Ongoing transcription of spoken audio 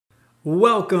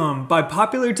Welcome! By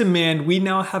popular demand, we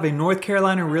now have a North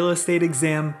Carolina real estate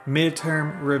exam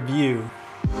midterm review.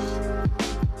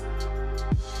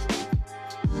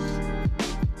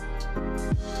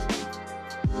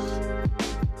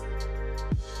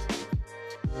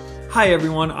 Hi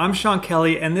everyone, I'm Sean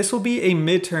Kelly, and this will be a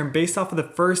midterm based off of the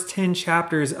first 10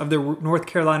 chapters of the North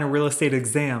Carolina real estate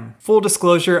exam. Full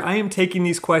disclosure, I am taking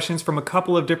these questions from a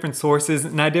couple of different sources,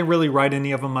 and I didn't really write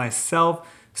any of them myself.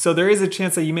 So there is a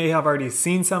chance that you may have already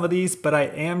seen some of these, but I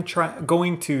am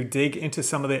going to dig into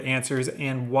some of the answers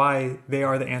and why they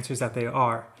are the answers that they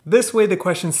are. This way the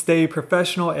questions stay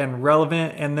professional and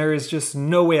relevant, and there is just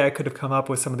no way I could have come up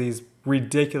with some of these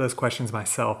ridiculous questions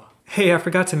myself. Hey, I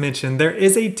forgot to mention, there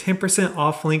is a 10%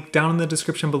 off link down in the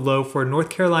description below for North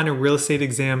Carolina real estate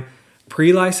exam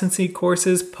pre-licensing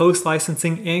courses,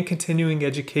 post-licensing, and continuing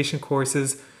education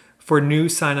courses for new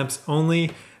signups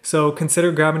only. So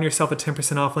consider grabbing yourself a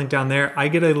 10% off link down there. I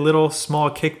get a little small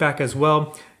kickback as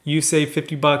well. You save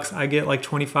 50 bucks, I get like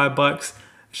 25 bucks.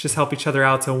 Let's just help each other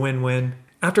out, it's a win-win.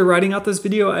 After writing out this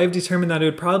video, I've determined that it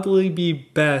would probably be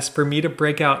best for me to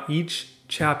break out each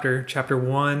chapter, chapter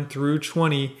 1 through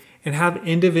 20, and have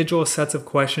individual sets of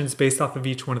questions based off of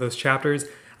each one of those chapters.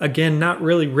 Again, not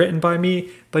really written by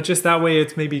me, but just that way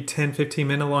it's maybe 10, 15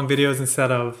 minute long videos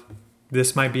instead of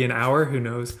this might be an hour, who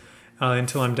knows,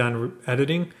 until I'm done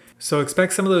editing. So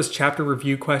expect some of those chapter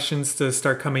review questions to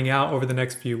start coming out over the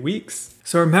next few weeks.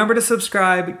 So remember to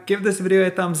subscribe, give this video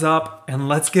a thumbs up, and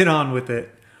let's get on with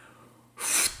it.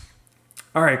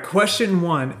 All right, question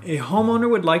 1. A homeowner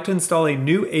would like to install a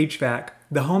new HVAC.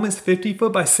 The home is 50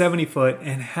 foot by 70 foot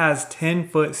and has 10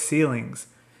 foot ceilings.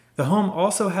 The home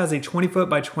also has a 20 foot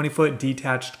by 20 foot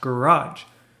detached garage.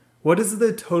 What is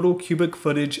the total cubic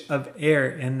footage of air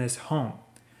in this home?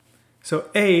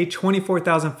 So A,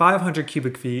 24,500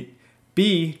 cubic feet,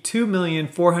 B,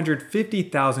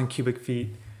 2,450,000 cubic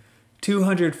feet,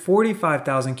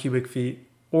 245,000 cubic feet,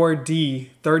 or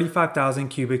D, 35,000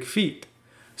 cubic feet.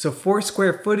 So for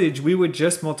square footage, we would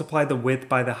just multiply the width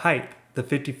by the height, the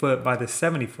 50 foot by the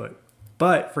 70 foot.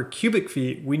 But for cubic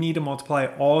feet, we need to multiply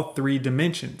all three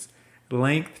dimensions,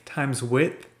 length times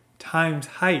width times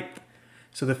height.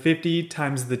 So the 50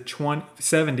 times the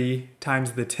 70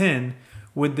 times the 10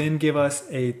 would then give us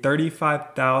a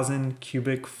 35,000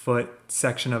 cubic foot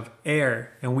section of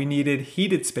air, and we needed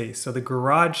heated space, so the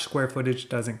garage square footage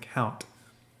doesn't count.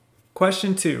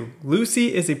 Question 2.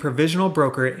 Lucy is a provisional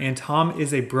broker and Tom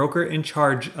is a broker in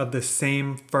charge of the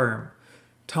same firm.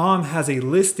 Tom has a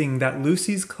listing that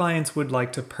Lucy's clients would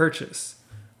like to purchase.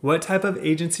 What type of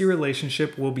agency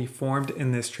relationship will be formed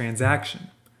in this transaction?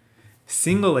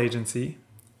 Single agency,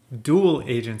 dual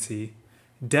agency,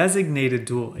 designated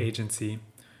dual agency,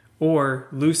 or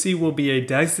Lucy will be a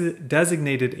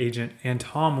designated agent and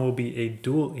Tom will be a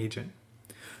dual agent.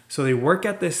 So they work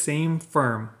at the same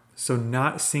firm, so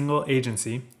not single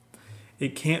agency.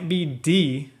 It can't be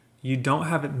D, you don't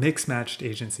have mixed matched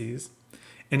agencies.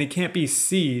 And it can't be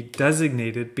C,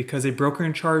 designated, because a broker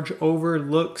in charge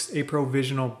overlooks a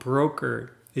provisional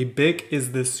broker. A BIC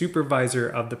is the supervisor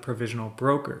of the provisional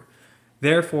broker.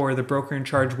 Therefore, the broker in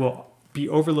charge will be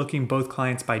overlooking both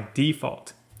clients by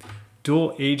default.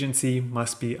 Dual agency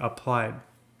must be applied.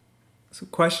 So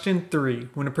question 3.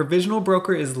 When a provisional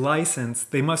broker is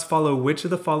licensed, they must follow which of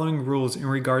the following rules in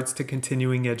regards to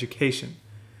continuing education?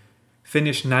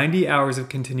 Finish 90 hours of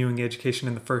continuing education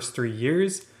in the first 3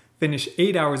 years. Finish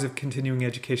 8 hours of continuing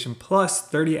education plus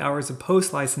 30 hours of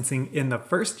post-licensing in the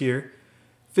first year.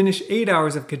 Finish 8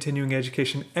 hours of continuing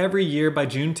education every year by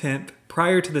June 10th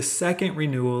prior to the second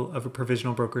renewal of a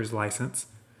provisional broker's license.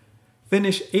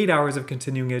 Finish 8 hours of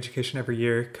continuing education every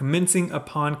year, commencing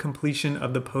upon completion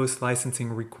of the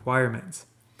post-licensing requirements.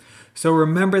 So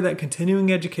remember that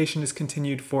continuing education is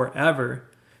continued forever.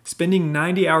 Spending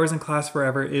 90 hours in class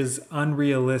forever is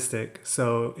unrealistic,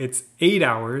 so it's 8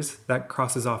 hours, that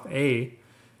crosses off A.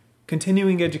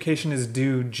 Continuing education is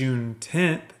due June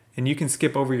 10th, and you can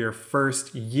skip over your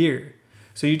first year.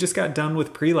 So you just got done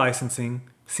with pre-licensing.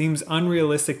 Seems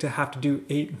unrealistic to have to do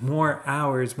 8 more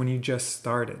hours when you just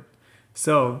started.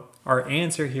 So our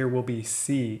answer here will be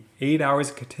C, 8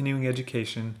 hours of continuing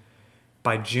education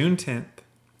by June 10th,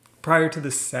 prior to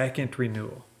the second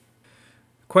renewal.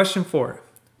 Question 4.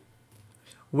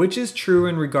 Which is true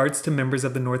in regards to members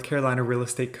of the North Carolina Real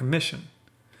Estate Commission?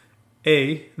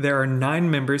 A, there are 9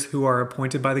 members who are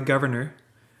appointed by the governor.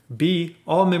 B,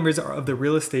 all members are of the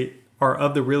real estate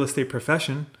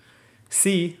profession.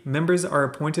 C, members are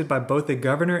appointed by both the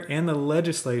governor and the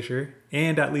legislature,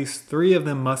 and at least 3 of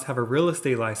them must have a real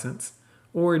estate license.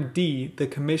 Or D, the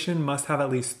commission must have at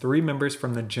least 3 members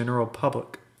from the general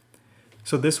public.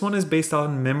 So this one is based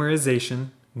on memorization.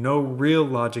 No real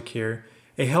logic here.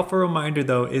 A helpful reminder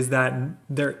though is that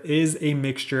there is a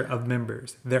mixture of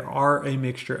members. There are a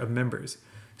mixture of members.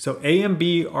 So A and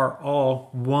B are all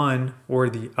one or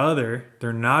the other.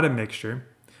 They're not a mixture.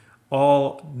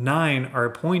 All 9 are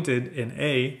appointed in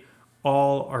A.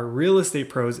 All are real estate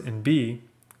pros in B.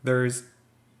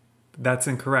 That's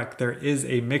incorrect. There is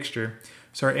a mixture.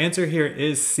 So our answer here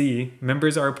is C.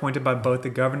 Members are appointed by both the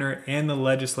governor and the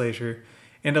legislature,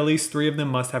 and at least 3 of them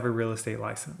must have a real estate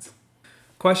license.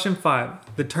 Question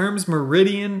 5. The terms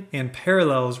meridian and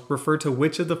parallels refer to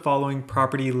which of the following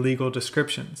property legal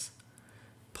descriptions?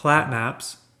 Plat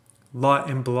maps, lot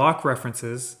and block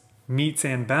references, meets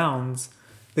and bounds,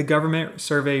 the government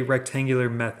survey rectangular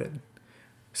method.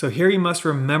 So here you must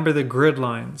remember the grid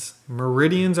lines.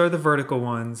 Meridians are the vertical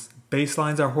ones,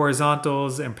 baselines are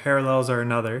horizontals, and parallels are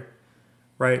another,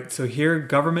 right? So here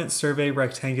government survey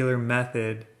rectangular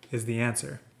method is the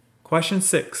answer. Question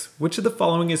 6. Which of the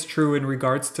following is true in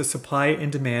regards to supply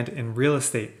and demand in real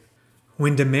estate?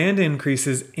 When demand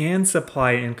increases and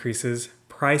supply increases,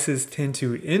 prices tend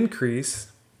to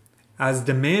increase. As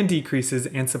demand decreases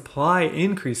and supply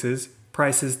increases,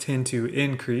 prices tend to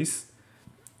increase.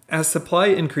 As supply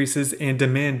increases and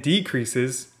demand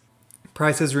decreases,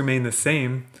 prices remain the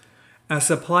same. As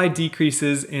supply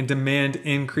decreases and demand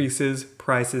increases,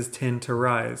 prices tend to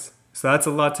rise. So that's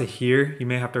a lot to hear. You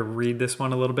may have to read this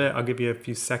one a little bit. I'll give you a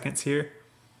few seconds here.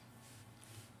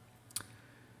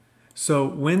 So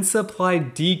when supply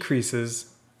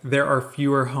decreases, there are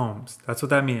fewer homes. That's what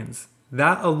that means.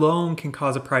 That alone can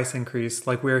cause a price increase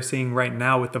like we are seeing right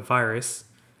now with the virus.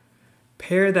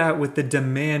 Pair that with the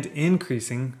demand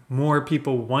increasing, more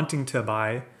people wanting to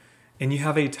buy, and you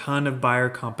have a ton of buyer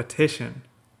competition.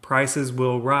 Prices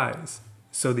will rise.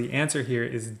 So the answer here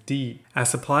is D. As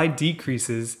supply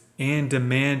decreases and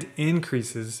demand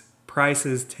increases,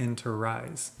 prices tend to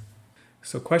rise.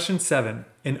 So question 7.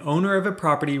 An owner of a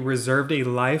property reserved a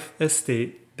life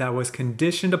estate that was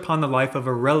conditioned upon the life of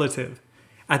a relative.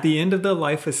 At the end of the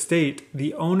life estate,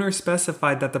 the owner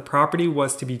specified that the property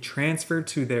was to be transferred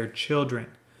to their children.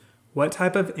 What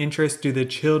type of interest do the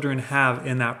children have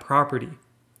in that property?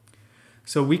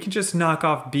 So we can just knock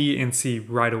off B and C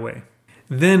right away.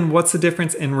 Then what's the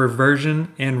difference in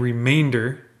reversion and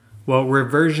remainder? Well,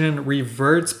 reversion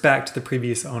reverts back to the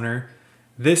previous owner.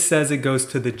 This says it goes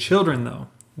to the children though.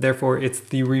 Therefore, it's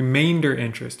the remainder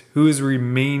interest. Who is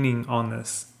remaining on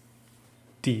this?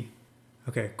 D.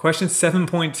 Okay, question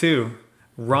 7.2.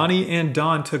 Ronnie and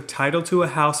Don took title to a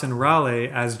house in Raleigh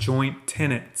as joint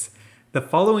tenants. The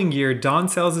following year, Don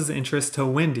sells his interest to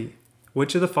Wendy.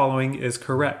 Which of the following is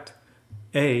correct?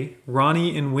 A.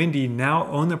 Ronnie and Wendy now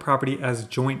own the property as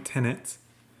joint tenants.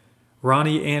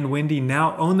 Ronnie and Wendy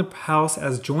now own the house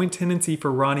as joint tenancy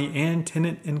for Ronnie and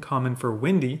tenant in common for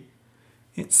Wendy.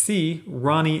 And C.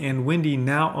 Ronnie and Wendy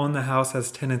now own the house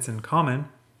as tenants in common.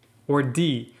 Or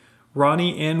D.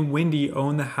 Ronnie and Wendy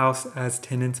own the house as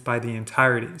tenants by the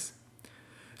entireties.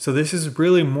 So this is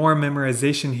really more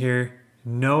memorization here.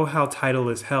 Know how title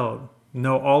is held.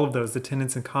 Know all of those, the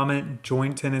tenants in common,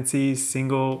 joint tenancy,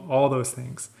 single, all those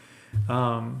things.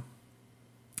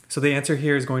 So the answer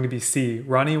here is going to be C.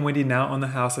 Ronnie and Wendy now own the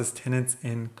house as tenants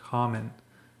in common.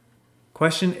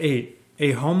 Question 8.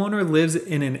 A homeowner lives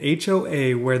in an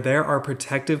HOA where there are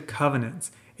protective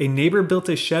covenants. A neighbor built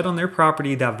a shed on their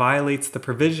property that violates the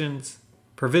provisions.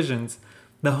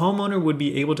 The homeowner would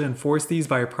be able to enforce these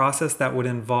by a process that would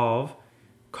involve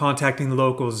contacting the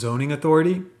local zoning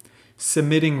authority,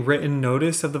 submitting written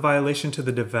notice of the violation to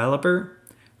the developer,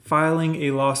 filing a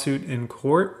lawsuit in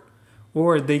court,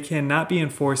 or they cannot be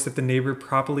enforced if the neighbor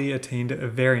properly attained a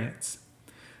variance.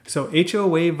 So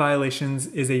HOA violations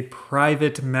is a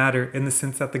private matter in the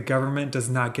sense that the government does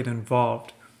not get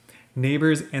involved.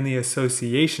 Neighbors and the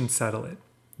association settle it.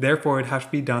 Therefore, it has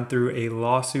to be done through a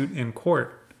lawsuit in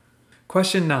court.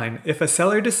 Question 9. If a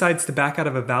seller decides to back out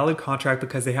of a valid contract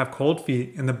because they have cold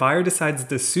feet and the buyer decides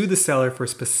to sue the seller for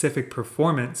specific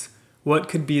performance, what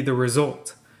could be the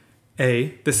result?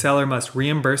 A. The seller must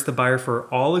reimburse the buyer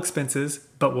for all expenses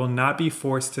but will not be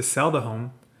forced to sell the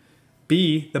home.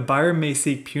 B. The buyer may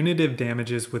seek punitive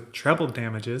damages with treble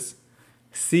damages.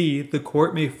 C. The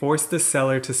court may force the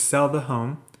seller to sell the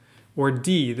home. Or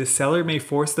D, the seller may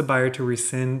force the buyer to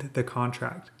rescind the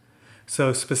contract.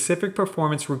 So specific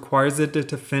performance requires the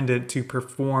defendant to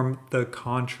perform the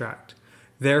contract.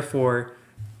 Therefore,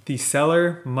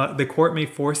 the court may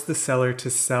force the seller to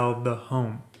sell the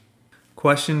home.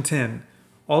 Question 10.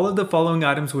 All of the following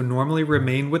items would normally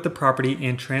remain with the property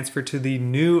and transfer to the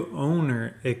new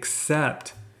owner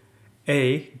except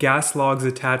A. Gas logs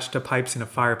attached to pipes in a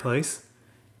fireplace.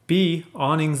 B.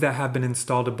 Awnings that have been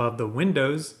installed above the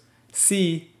windows.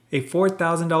 C, a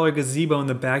 $4,000 gazebo in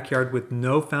the backyard with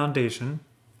no foundation.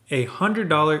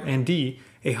 $100, and D,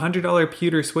 a $100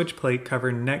 pewter switch plate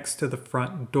cover next to the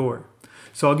front door.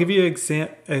 So I'll give you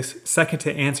a second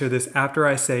to answer this after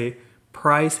I say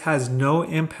price has no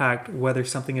impact whether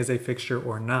something is a fixture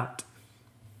or not.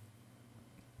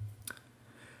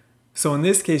 So in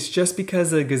this case, just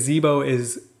because a gazebo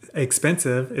is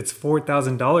expensive, it's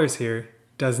 $4,000 here,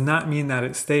 does not mean that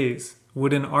it stays.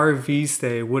 Would an RV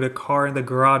stay? Would a car in the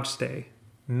garage stay?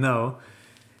 No.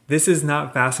 This is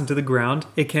not fastened to the ground.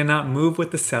 It cannot move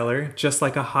with the seller, just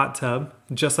like a hot tub,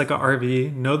 just like an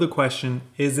RV. Know the question,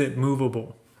 is it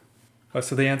movable?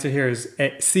 So the answer here is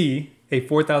C, a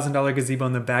 $4,000 gazebo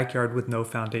in the backyard with no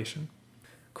foundation.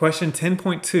 Question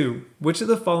 10.2, which of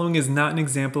the following is not an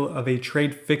example of a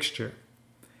trade fixture?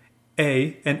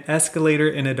 A, an escalator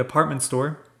in a department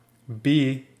store.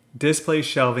 B, display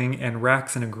shelving and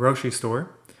racks in a grocery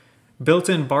store.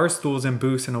 Built-in bar stools and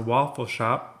booths in a waffle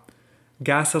shop.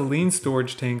 Gasoline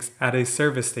storage tanks at a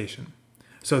service station.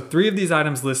 So 3 of these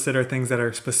items listed are things that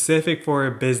are specific for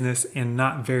a business and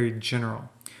not very general.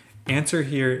 Answer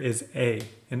here is A,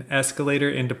 an escalator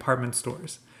in department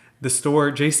stores. The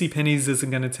store, JCPenney's, isn't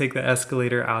going to take the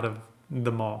escalator out of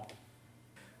the mall.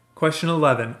 Question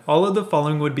 11. All of the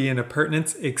following would be an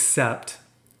appurtenance except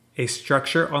a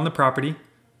structure on the property.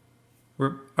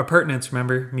 Appurtenance,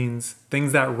 remember, means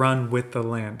things that run with the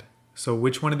land. So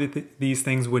which one of these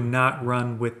things would not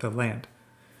run with the land?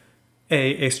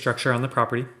 A structure on the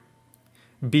property.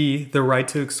 B, the right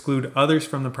to exclude others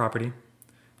from the property.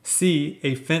 C,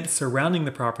 a fence surrounding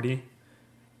the property.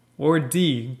 Or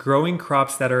D, growing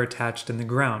crops that are attached in the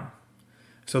ground.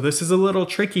 So this is a little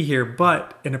tricky here,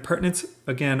 but an appurtenance,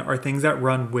 again, are things that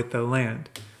run with the land.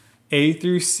 A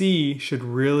through C should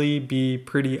really be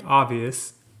pretty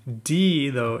obvious.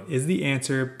 D, though, is the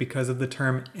answer because of the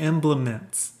term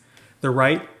implements. The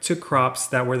right to crops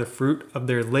that were the fruit of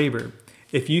their labor.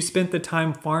 If you spent the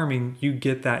time farming, you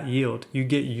get that yield. You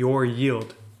get your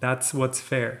yield. That's what's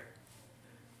fair.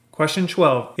 Question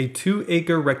 12. A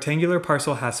 2-acre rectangular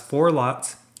parcel has 4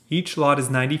 lots. Each lot is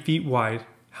 90 feet wide.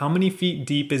 How many feet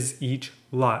deep is each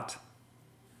lot?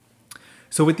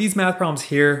 So with these math problems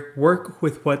here, work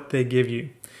with what they give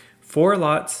you. 4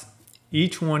 lots,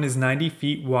 each one is 90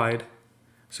 feet wide.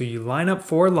 So you line up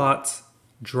 4 lots,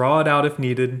 draw it out if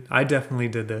needed. I definitely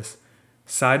did this.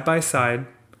 Side by side.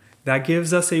 That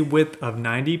gives us a width of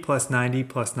 90 plus 90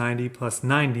 plus 90 plus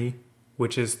 90,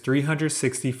 which is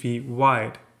 360 feet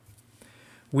wide.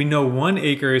 We know 1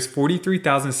 acre is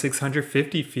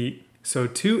 43,650 feet, so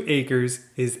 2 acres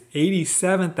is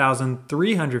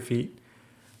 87,300 feet.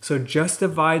 So just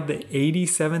divide the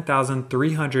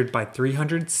 87,300 by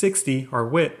 360, our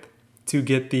width, to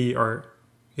get the, our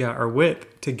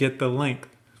width to get the length.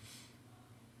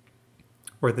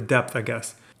 Or the depth, I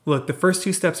guess. Look, the first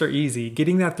 2 steps are easy.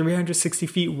 Getting that 360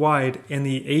 feet wide and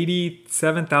the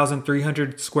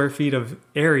 87,300 square feet of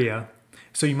area.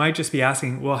 So you might just be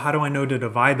asking, well, how do I know to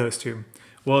divide those 2?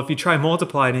 Well, if you try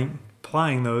multiplying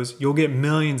those, you'll get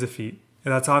millions of feet.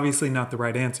 And that's obviously not the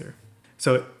right answer.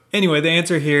 So anyway, the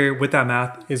answer here with that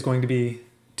math is going to be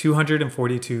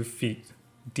 242 feet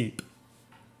deep.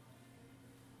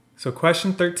 So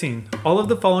question 13. All of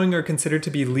the following are considered to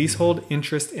be leasehold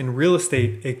interest in real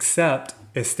estate except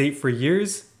estate for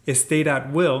years, estate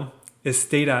at will,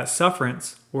 estate at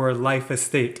sufferance, or life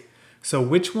estate. So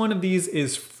which one of these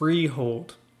is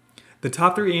freehold? The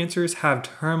top 3 answers have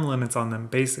term limits on them,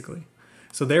 basically.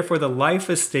 So therefore, the life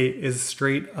estate is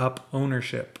straight up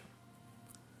ownership.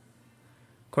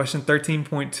 Question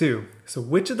 13.2. So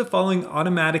which of the following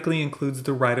automatically includes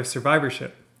the right of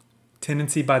survivorship?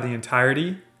 Tenancy by the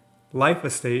entirety, life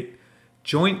estate,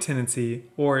 joint tenancy,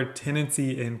 or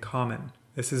tenancy in common?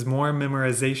 This is more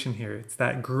memorization here. It's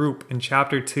that group in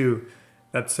chapter 2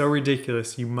 that's so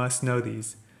ridiculous. You must know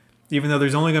these. Even though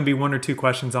there's only going to be 1 or 2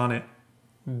 questions on it,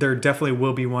 there definitely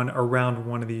will be one around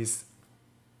one of these.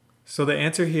 So the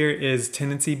answer here is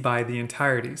tenancy by the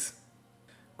entireties.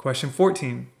 Question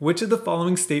 14. Which of the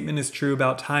following statement is true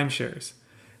about timeshares?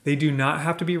 They do not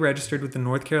have to be registered with the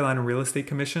North Carolina Real Estate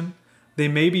Commission. They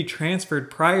may be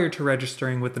transferred prior to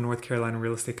registering with the North Carolina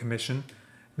Real Estate Commission.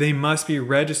 They must be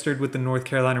registered with the North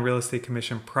Carolina Real Estate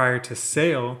Commission prior to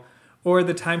sale, or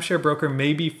the timeshare broker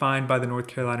may be fined by the North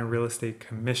Carolina Real Estate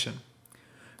Commission.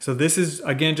 So this is,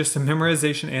 again, just a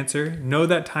memorization answer. Know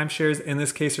that timeshares in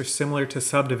this case are similar to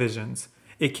subdivisions.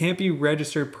 It can't be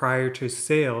registered prior to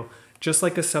sale, just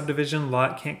like a subdivision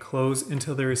lot can't close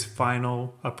until there is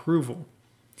final approval.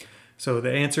 So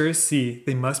the answer is C.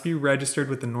 They must be registered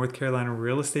with the North Carolina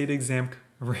Real Estate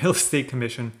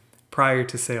Commission prior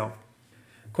to sale.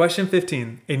 Question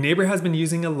 15. A neighbor has been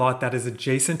using a lot that is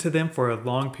adjacent to them for a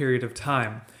long period of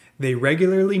time. They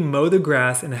regularly mow the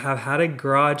grass and have had a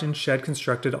garage and shed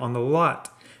constructed on the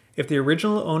lot. If the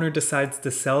original owner decides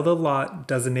to sell the lot,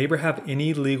 does the neighbor have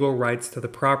any legal rights to the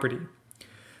property?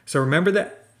 So remember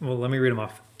that, well, let me read them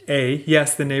off. A,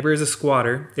 yes, the neighbor is a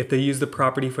squatter. If they use the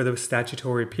property for the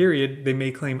statutory period, they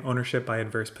may claim ownership by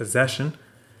adverse possession.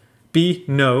 B,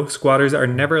 no, squatters are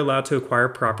never allowed to acquire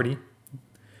property.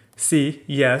 C,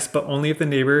 yes, but only if the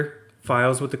neighbor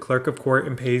files with the clerk of court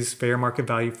and pays fair market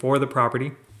value for the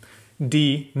property.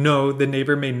 D, no, the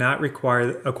neighbor may not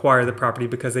acquire the property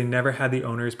because they never had the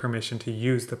owner's permission to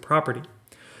use the property.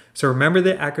 So remember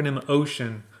the acronym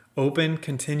OCEAN: open,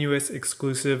 continuous,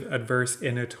 exclusive, adverse,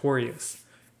 and notorious.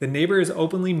 The neighbor is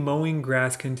openly mowing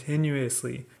grass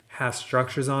continuously, has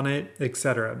structures on it,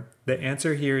 etc. The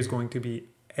answer here is going to be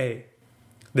A.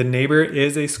 The neighbor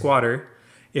is a squatter.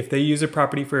 If they use a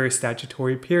property for a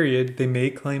statutory period, they may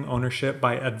claim ownership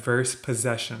by adverse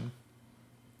possession.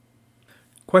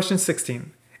 Question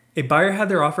 16. A buyer had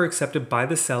their offer accepted by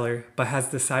the seller, but has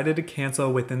decided to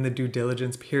cancel within the due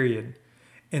diligence period.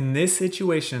 In this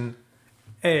situation,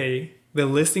 A, the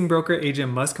listing broker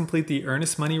agent must complete the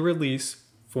earnest money release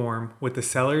form with the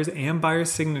seller's and buyer's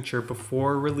signature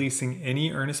before releasing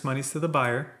any earnest monies to the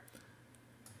buyer.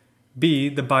 B,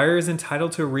 the buyer is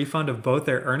entitled to a refund of both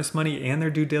their earnest money and their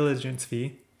due diligence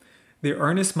fee. The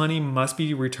earnest money must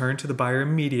be returned to the buyer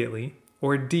immediately.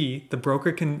 Or D, the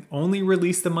broker can only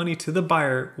release the money to the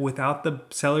buyer without the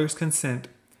seller's consent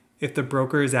if the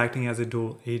broker is acting as a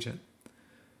dual agent.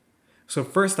 So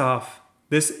first off,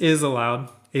 this is allowed.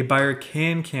 A buyer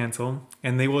can cancel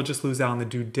and they will just lose out on the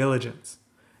due diligence.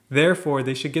 Therefore,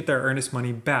 they should get their earnest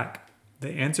money back. The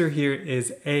answer here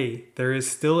is A. There is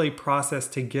still a process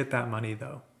to get that money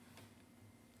though.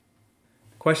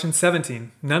 Question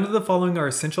 17. None of the following are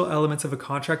essential elements of a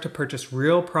contract to purchase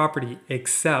real property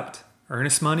except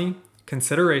earnest money,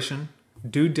 consideration,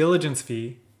 due diligence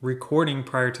fee, recording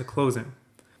prior to closing.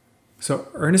 So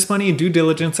earnest money and due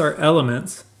diligence are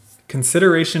elements,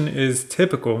 consideration is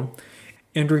typical,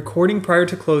 and recording prior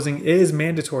to closing is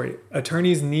mandatory.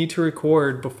 Attorneys need to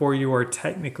record before you are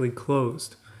technically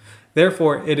closed.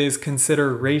 Therefore, it is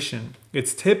consideration.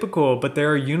 It's typical, but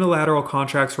there are unilateral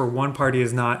contracts where one party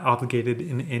is not obligated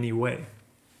in any way.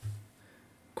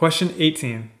 Question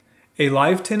 18. A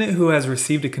live tenant who has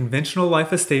received a conventional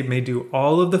life estate may do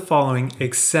all of the following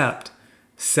except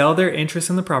sell their interest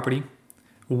in the property,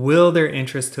 will their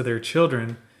interest to their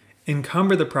children,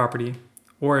 encumber the property,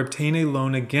 or obtain a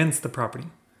loan against the property.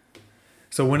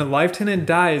 So when a live tenant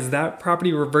dies, that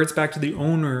property reverts back to the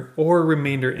owner or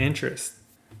remainder interest.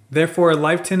 Therefore, a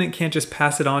live tenant can't just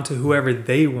pass it on to whoever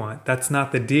they want. That's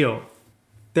not the deal.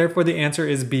 Therefore, the answer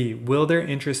is B, will their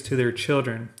interest to their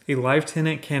children. A live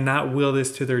tenant cannot will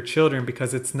this to their children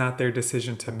because it's not their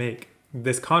decision to make.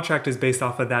 This contract is based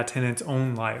off of that tenant's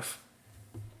own life.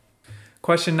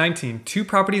 Question 19. Two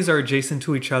properties are adjacent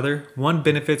to each other. One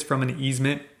benefits from an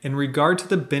easement. In regard to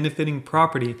the benefiting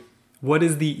property, what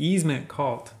is the easement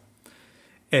called?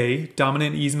 A,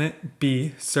 dominant easement.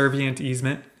 B, servient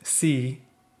easement. C,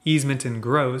 easement in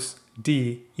gross.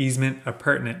 D, easement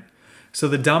appurtenant. So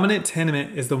the dominant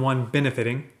tenement is the one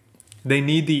benefiting. They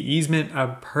need the easement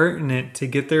appurtenant to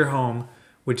get their home,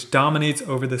 which dominates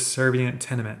over the servient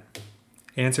tenement.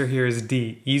 Answer here is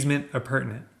D, easement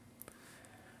appurtenant.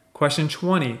 Question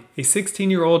 20. A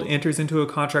 16-year-old enters into a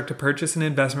contract to purchase an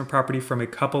investment property from a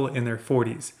couple in their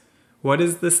 40s. What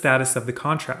is the status of the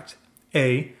contract?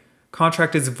 A,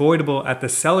 contract is voidable at the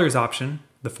seller's option,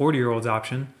 the 40-year-old's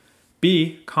option.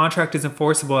 B, contract is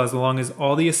enforceable as long as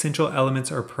all the essential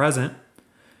elements are present.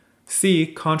 C,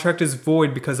 contract is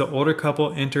void because the older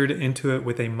couple entered into it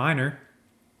with a minor.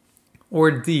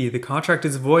 Or D, the contract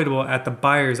is voidable at the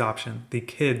buyer's option, the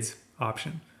kid's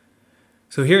option.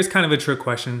 So here's kind of a trick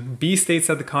question. B states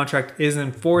that the contract is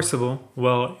enforceable.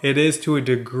 Well, it is to a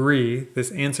degree.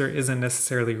 This answer isn't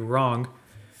necessarily wrong,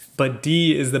 but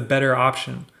D is the better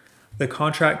option. The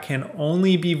contract can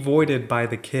only be voided by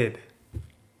the kid.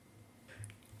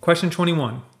 Question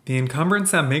 21. The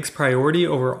encumbrance that makes priority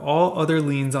over all other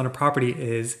liens on a property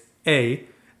is A,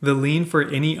 the lien for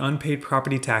any unpaid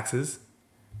property taxes.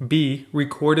 B,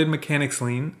 recorded mechanics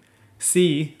lien.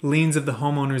 C, liens of the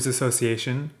homeowners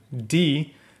association.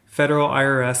 D, federal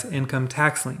IRS income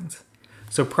tax liens.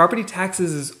 So property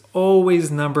taxes is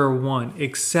always number one,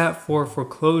 except for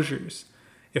foreclosures.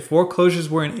 If foreclosures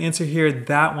were an answer here,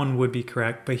 that one would be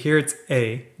correct, but here it's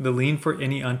A, the lien for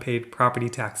any unpaid property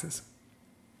taxes.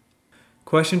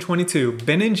 Question 22.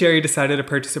 Ben and Jerry decided to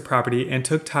purchase a property and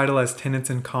took title as tenants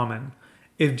in common.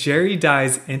 If Jerry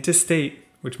dies intestate,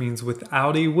 which means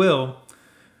without a will,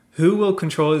 Who will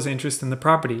control his interest in the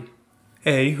property?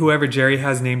 A, whoever Jerry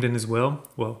has named in his will.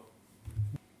 Well,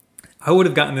 I would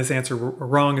have gotten this answer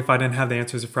wrong if I didn't have the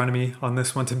answers in front of me on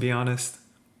this one, to be honest.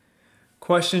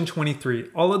 Question 23.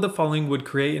 All of the following would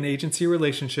create an agency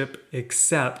relationship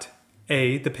except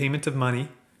A, the payment of money,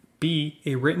 B,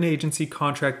 a written agency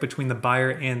contract between the buyer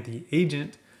and the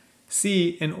agent,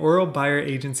 C, an oral buyer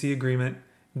agency agreement,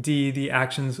 D, the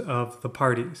actions of the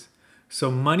parties. So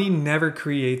money never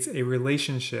creates a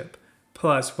relationship.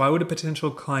 Plus, why would a potential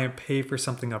client pay for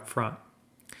something up front?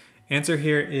 Answer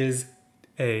here is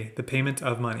A, the payment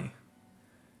of money.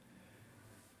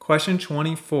 Question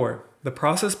 24. The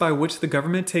process by which the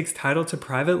government takes title to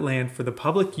private land for the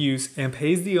public use and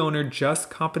pays the owner just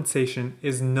compensation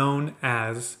is known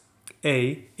as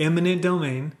A, eminent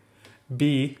domain,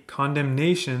 B,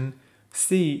 condemnation,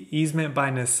 C, easement by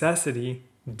necessity,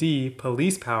 D,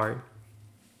 police power.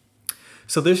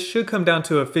 So this should come down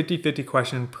to a 50-50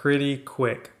 question pretty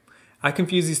quick. I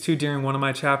confused these two during one of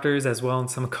my chapters as well, and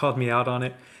someone called me out on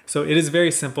it. So it is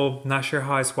very simple. Not sure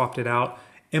how I swapped it out.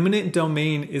 Eminent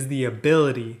domain is the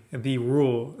ability, the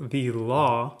rule, the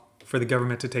law for the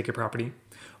government to take your property,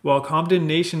 while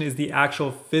condemnation is the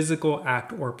actual physical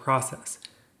act or process.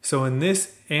 So in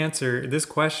this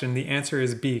question, the answer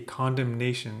is B,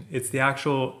 condemnation. It's the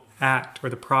actual act or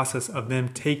the process of them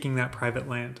taking that private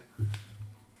land.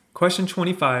 Question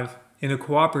 25. In a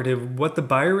cooperative, what the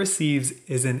buyer receives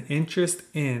is an interest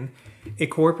in a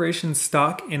corporation's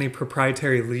stock and a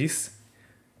proprietary lease,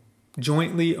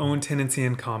 jointly owned tenancy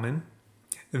in common,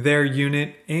 their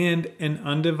unit and an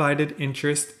undivided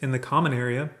interest in the common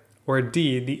area, or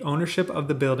D, the ownership of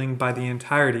the building by the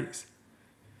entireties.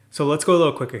 So let's go a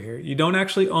little quicker here. You don't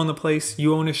actually own the place,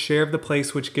 you own a share of the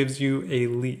place, which gives you a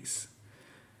lease.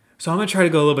 So I'm gonna try to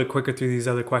go a little bit quicker through these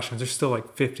other questions. There's still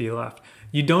like 50 left.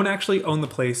 You don't actually own the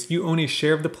place, you own a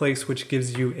share of the place, which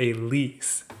gives you a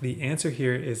lease. The answer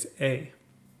here is A.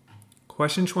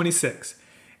 Question 26.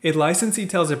 A licensee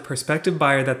tells a prospective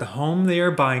buyer that the home they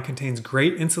are buying contains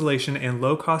great insulation and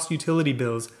low-cost utility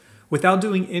bills without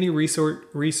doing any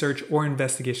research or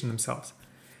investigation themselves.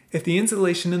 If the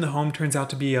insulation in the home turns out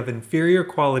to be of inferior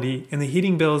quality and the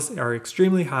heating bills are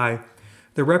extremely high,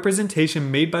 the representation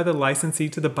made by the licensee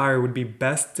to the buyer would be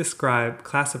best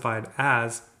classified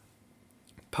as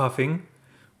puffing,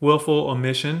 willful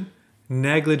omission,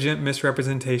 negligent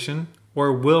misrepresentation,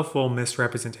 or willful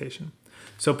misrepresentation.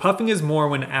 So puffing is more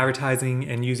when advertising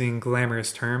and using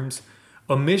glamorous terms.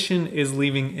 Omission is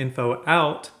leaving info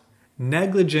out.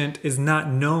 Negligent is not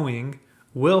knowing.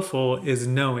 Willful is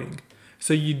knowing.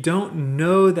 So you don't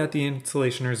know that the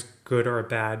insulation is good or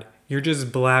bad. You're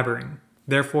just blabbering.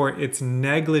 Therefore, it's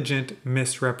negligent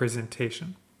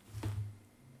misrepresentation.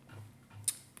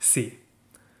 C.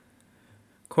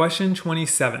 Question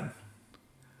 27.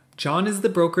 John is the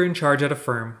broker in charge at a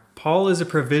firm. Paul is a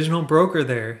provisional broker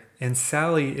there, and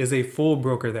Sally is a full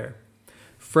broker there.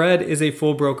 Fred is a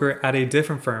full broker at a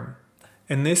different firm.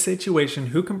 In this situation,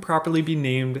 who can properly be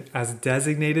named as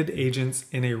designated agents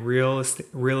in a real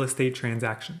estate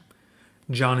transaction?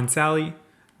 John and Sally,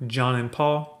 John and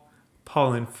Paul,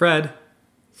 Paul and Fred,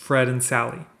 Fred and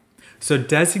Sally. So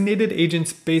designated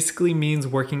agents basically means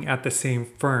working at the same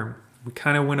firm. We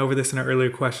kind of went over this in an earlier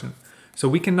question. So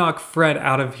we can knock Fred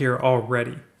out of here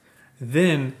already.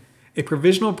 Then a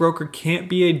provisional broker can't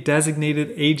be a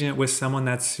designated agent with someone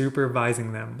that's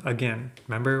supervising them. Again,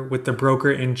 remember, with the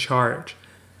broker in charge.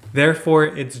 Therefore,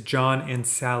 it's John and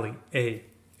Sally. A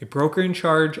broker in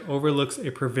charge overlooks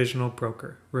a provisional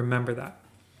broker. Remember that.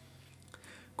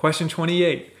 Question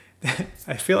 28.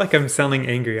 I feel like I'm sounding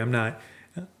angry. I'm not.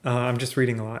 I'm just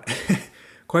reading a lot.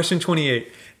 Question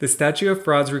 28. The statute of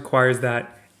frauds requires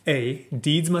that A,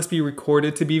 deeds must be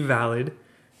recorded to be valid.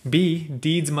 B,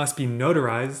 deeds must be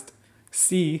notarized.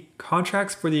 C,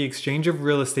 contracts for the exchange of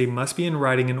real estate must be in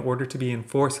writing in order to be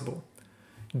enforceable.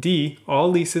 D, all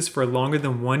leases for longer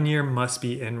than 1 year must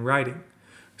be in writing.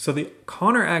 So the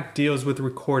Connor Act deals with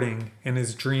recording and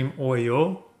is dream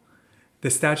oil. The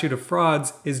statute of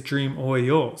frauds is dream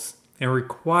oils and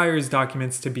requires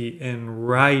documents to be in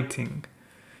writing.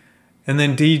 And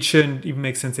then deed shouldn't even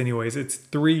make sense anyways. It's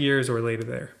 3 years or later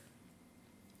there.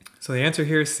 So the answer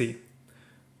here is C.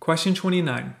 Question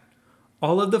 29.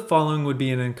 All of the following would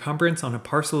be an encumbrance on a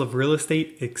parcel of real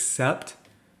estate except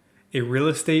a real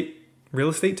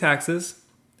estate taxes,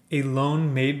 a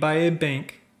loan made by a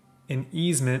bank, an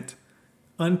easement,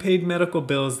 unpaid medical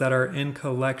bills that are in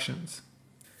collections.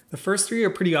 The first three are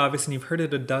pretty obvious and you've heard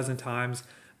it a dozen times,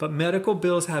 but medical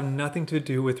bills have nothing to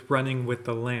do with running with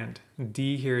the land.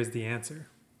 D here is the answer.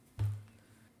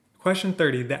 Question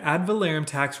 30. The ad valorem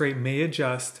tax rate may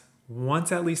adjust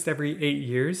once at least every 8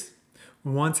 years.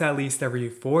 once at least every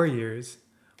 4 years,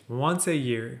 once a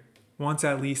year, once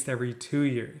at least every 2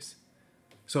 years.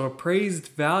 So appraised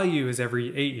value is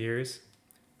every 8 years.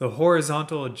 The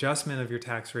horizontal adjustment of your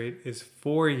tax rate is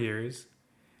 4 years,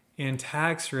 and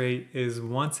tax rate is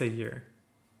once a year.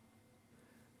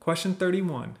 Question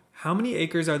 31. How many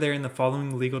acres are there in the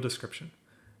following legal description?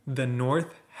 The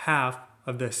north half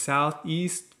of the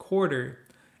southeast quarter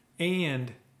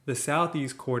and the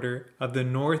southeast quarter of the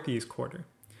northeast quarter.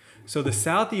 So the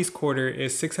southeast quarter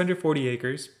is 640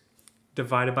 acres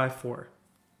divided by 4.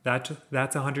 That's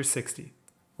 160,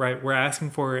 right? We're asking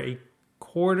for a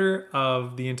quarter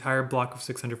of the entire block of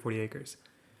 640 acres.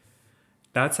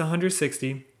 That's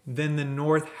 160. Then the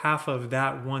north half of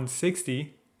that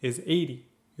 160 is 80.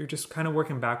 You're just kind of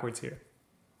working backwards here.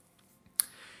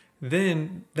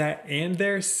 Then that and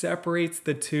there separates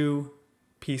the two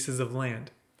pieces of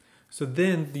land. So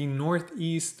then the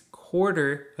northeast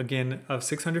quarter, again, of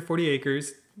 640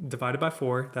 acres divided by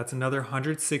 4, that's another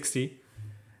 160.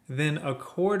 Then a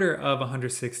quarter of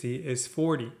 160 is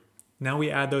 40. Now we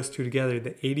add those two together,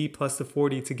 the 80 plus the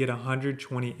 40, to get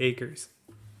 120 acres.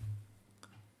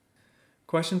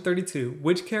 Question 32.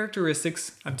 Which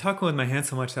characteristics, I'm talking with my hand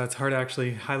so much that it's hard to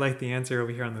actually highlight the answer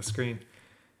over here on the screen.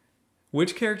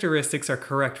 Which characteristics are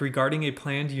correct regarding a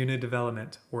planned unit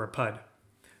development, or a PUD?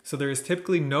 So there is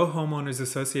typically no homeowners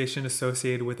association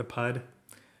associated with a PUD.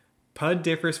 PUD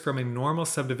differs from a normal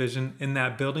subdivision in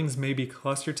that buildings may be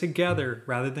clustered together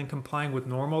rather than complying with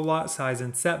normal lot size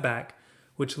and setback,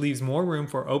 which leaves more room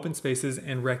for open spaces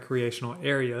and recreational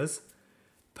areas.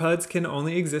 PUDs can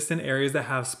only exist in areas that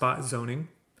have spot zoning.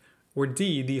 Or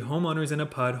D, the homeowners in a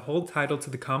PUD hold title to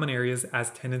the common areas as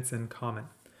tenants in common.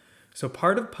 So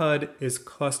part of PUD is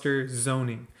cluster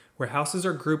zoning, where houses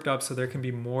are grouped up so there can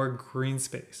be more green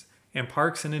space and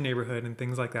parks in a neighborhood and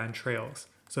things like that, and trails.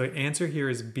 So the answer here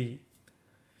is B.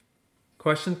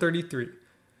 Question 33.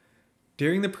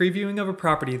 During the previewing of a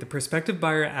property, the prospective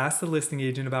buyer asks the listing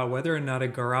agent about whether or not a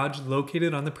garage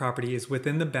located on the property is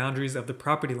within the boundaries of the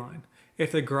property line.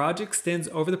 If the garage extends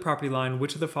over the property line,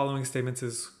 which of the following statements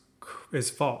is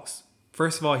false?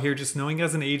 First of all, here, just knowing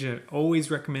as an agent,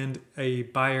 always recommend a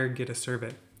buyer get a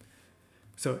survey.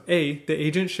 So A, the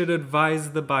agent should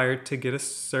advise the buyer to get a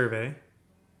survey.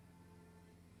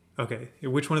 Okay,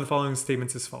 which one of the following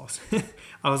statements is false?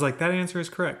 I was like, that answer is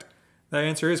correct. That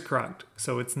answer is correct.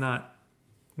 So it's not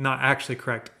actually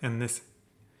correct in this.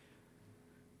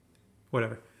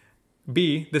 Whatever.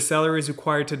 B, the seller is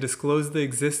required to disclose the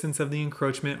existence of the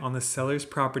encroachment on the seller's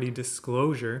property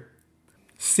disclosure.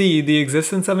 C, the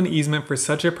existence of an easement for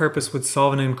such a purpose would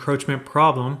solve an encroachment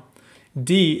problem.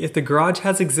 D, if the garage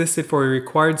has existed for a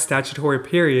required statutory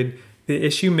period, the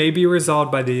issue may be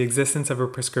resolved by the existence of a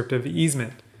prescriptive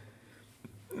easement.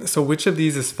 So which of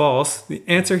these is false? The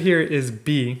answer here is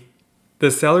B. The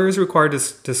seller is required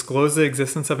to disclose the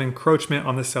existence of encroachment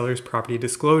on the seller's property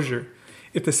disclosure.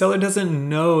 If the seller doesn't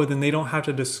know, then they don't have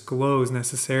to disclose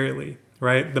necessarily,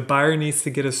 right? The buyer needs to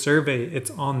get a survey.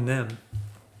 It's on them.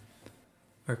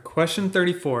 Our question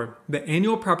 34. The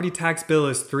annual property tax bill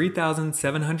is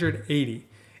 $3,780.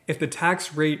 If the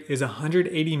tax rate is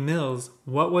 180 mils,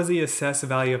 what was the assessed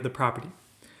value of the property?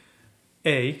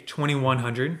 A,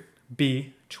 $2,100,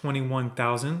 B,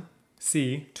 $21,000,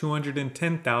 C,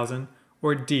 $210,000,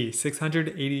 or D,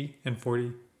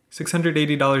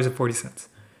 $680.40.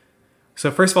 So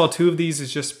first of all, two of these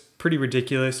is just pretty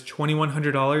ridiculous.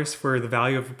 $2,100 for the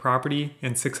value of the property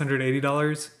and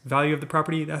 $680 value of the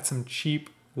property. That's some cheap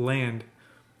land.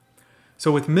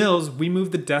 So with mils, we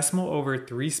move the decimal over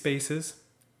 3 spaces,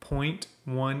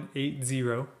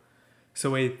 0.180.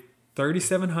 So a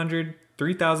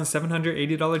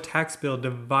 $3,780 tax bill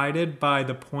divided by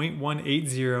the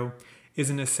 0.180 is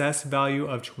an assessed value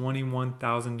of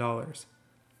 $21,000.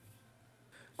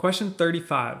 Question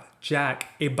 35.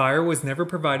 Jack, a buyer, was never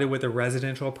provided with a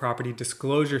residential property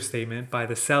disclosure statement by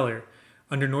the seller.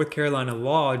 Under North Carolina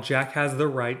law, Jack has the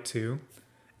right to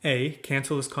A,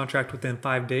 cancel his contract within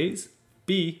 5 days,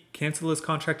 B, cancel his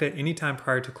contract at any time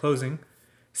prior to closing,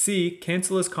 C,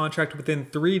 cancel his contract within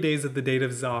 3 days of the date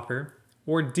of his offer,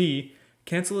 or D,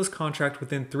 cancel his contract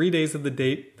within 3 days of the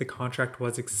date the contract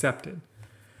was accepted.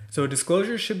 So a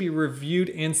disclosure should be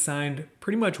reviewed and signed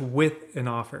pretty much with an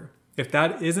offer. If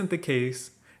that isn't the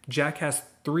case, Jack has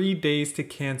 3 days to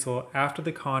cancel after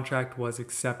the contract was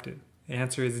accepted. The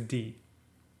answer is D.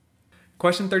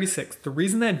 Question 36. The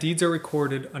reason that deeds are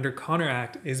recorded under Connor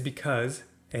Act is because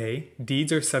A,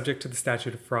 deeds are subject to the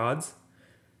statute of frauds.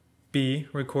 B,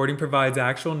 recording provides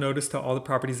actual notice to all the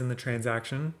properties in the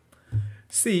transaction.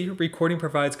 C, recording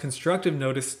provides constructive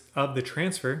notice of the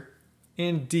transfer.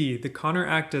 And D, the Connor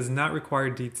Act does not require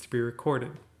deeds to be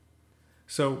recorded.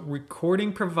 So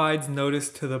recording provides notice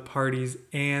to the parties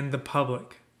and the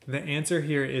public. The answer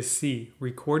here is C.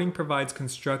 Recording provides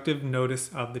constructive notice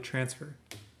of the transfer.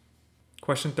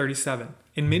 Question 37.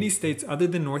 In many states other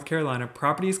than North Carolina,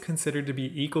 property is considered to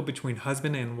be equal between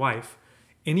husband and wife.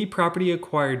 Any property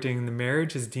acquired during the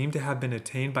marriage is deemed to have been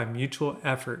attained by mutual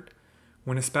effort.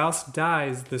 When a spouse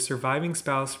dies, the surviving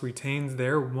spouse retains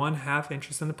their 1/2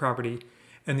 interest in the property,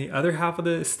 and the other half of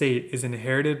the estate is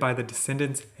inherited by the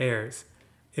descendants' heirs.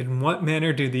 In what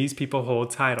manner do these people hold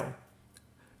title?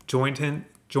 Joint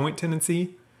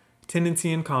tenancy,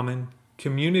 tenancy in common,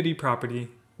 community property,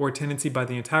 or tenancy by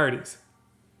the entireties?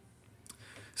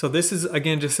 So this is,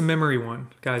 again, just a memory one.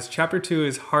 Guys, chapter 2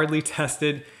 is hardly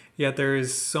tested, yet there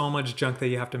is so much junk that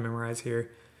you have to memorize here.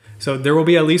 So there will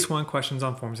be at least one question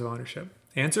on forms of ownership.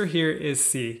 Answer here is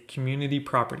C, community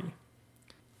property.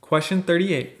 Question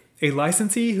 38. A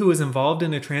licensee who is involved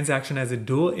in a transaction as a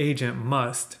dual agent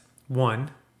must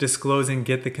 1. Disclose and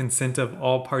get the consent of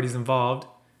all parties involved.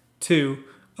 2.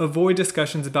 Avoid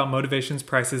discussions about motivations,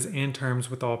 prices, and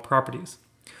terms with all parties.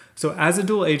 So as a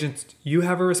dual agent, you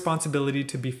have a responsibility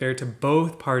to be fair to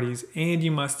both parties, and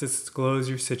you must disclose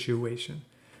your situation.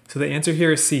 So the answer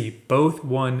here is C, both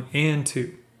 1 and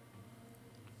 2.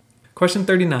 Question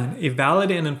 39. A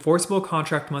valid and enforceable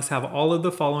contract must have all of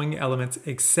the following elements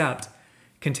except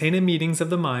contain a meetings of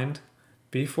the mind,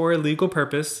 be for a legal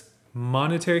purpose,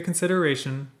 monetary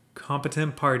consideration,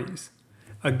 competent parties.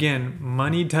 Again,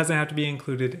 money doesn't have to be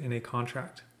included in a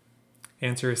contract.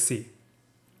 Answer is C.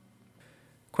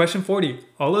 Question 40.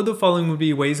 All of the following would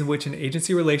be ways in which an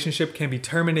agency relationship can be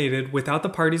terminated without the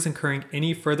parties incurring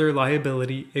any further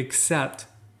liability except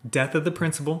death of the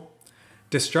principal,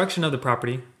 destruction of the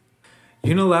property,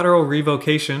 unilateral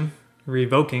revoking,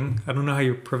 I don't know how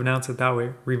you pronounce it that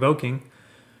way, revoking,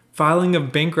 filing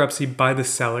of bankruptcy by the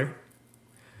seller.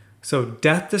 So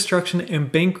death, destruction,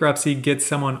 and bankruptcy gets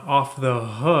someone off the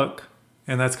hook,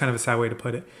 and that's kind of a sad way to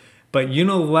put it. But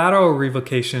unilateral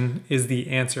revocation is the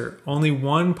answer. Only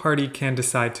one party can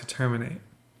decide to terminate.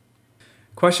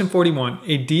 Question 41.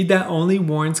 A deed that only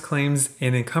warrants claims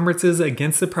and encumbrances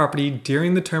against the property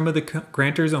during the term of the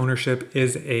grantor's ownership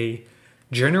is a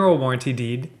general warranty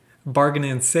deed, bargain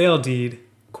and sale deed,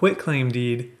 quitclaim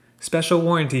deed, special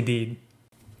warranty deed.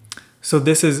 So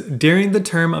this is during the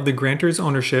term of the grantor's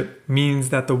ownership means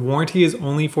that the warranty is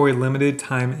only for a limited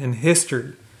time in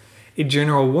history. A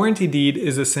general warranty deed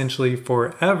is essentially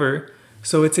forever,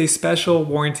 so it's a special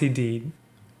warranty deed.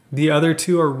 The other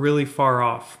two are really far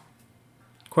off.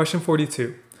 Question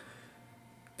 42.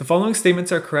 The following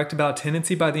statements are correct about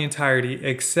tenancy by the entirety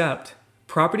except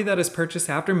property that is purchased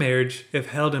after marriage, if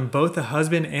held in both the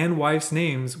husband and wife's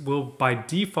names, will by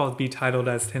default be titled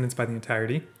as tenants by the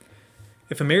entirety.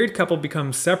 If a married couple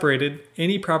becomes separated,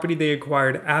 any property they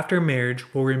acquired after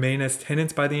marriage will remain as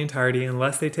tenants by the entirety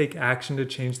unless they take action to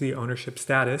change the ownership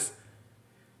status.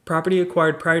 Property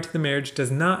acquired prior to the marriage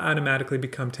does not automatically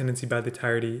become tenancy by the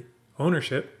entirety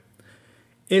ownership.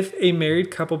 If a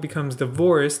married couple becomes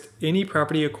divorced, any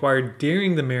property acquired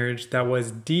during the marriage that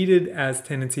was deeded as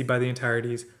tenancy by the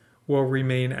entireties will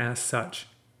remain as such.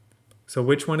 So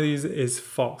which one of these is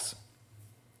false?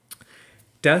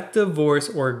 Death, divorce,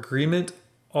 or agreement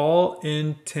all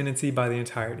in tenancy by the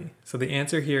entirety. So the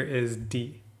answer here is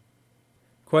D.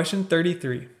 Question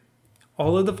 33.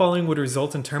 All of the following would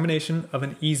result in termination of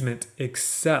an easement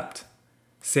except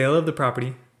sale of the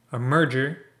property, a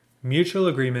merger, mutual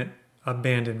agreement,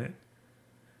 abandonment.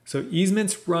 So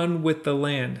easements run with the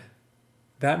land.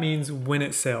 That means when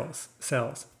it sells.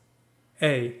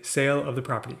 A, sale of the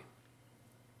property.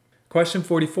 Question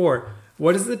 44.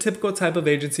 What is the typical type of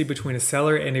agency between a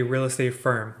seller and a real estate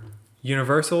firm?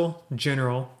 Universal,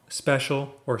 general,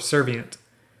 special, or servient?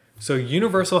 So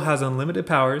universal has unlimited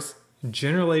powers.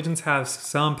 General agents have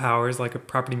some powers like a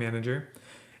property manager.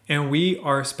 And we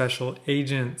are special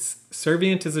agents.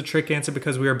 Servient is a trick answer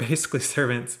because we are basically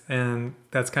servants, and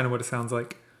that's kind of what it sounds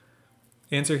like.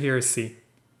 Answer here is C.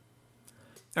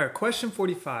 All right, question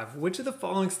 45. Which of the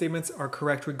following statements are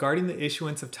correct regarding the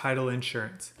issuance of title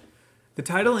insurance? The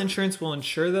title insurance will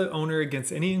insure the owner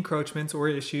against any encroachments or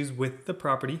issues with the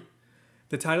property.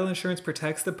 The title insurance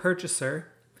protects the purchaser.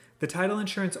 The title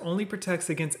insurance only protects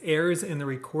against errors in the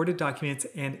recorded documents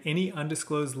and any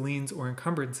undisclosed liens or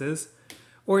encumbrances.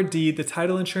 Or D, the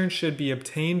title insurance should be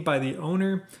obtained by the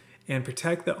owner and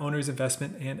protect the owner's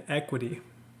investment and equity.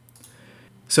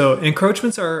 So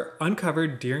encroachments are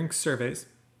uncovered during surveys.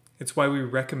 It's why we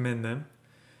recommend them.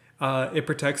 It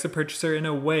protects the purchaser in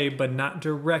a way, but not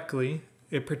directly.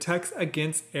 It protects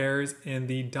against errors in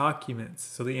the documents.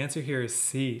 So the answer here is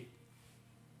C.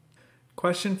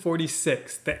 Question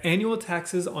 46. The annual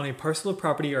taxes on a parcel of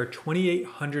property are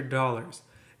 $2,800.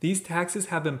 These taxes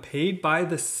have been paid by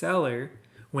the seller.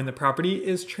 When the property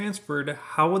is transferred,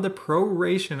 how will the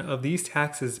proration of these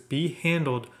taxes be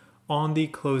handled on the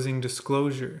closing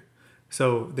disclosure?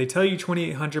 So they tell you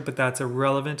 $2,800, but that's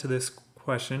irrelevant to this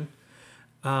question.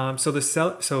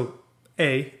 So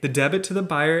A, the debit to the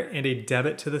buyer and a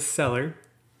debit to the seller,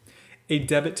 a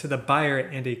debit to the buyer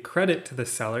and a credit to the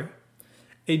seller,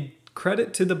 a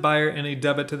credit to the buyer and a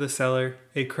debit to the seller,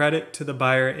 a credit to the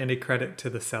buyer and a credit to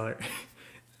the seller.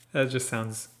 That just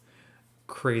sounds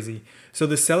crazy. So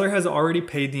the seller has already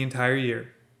paid the entire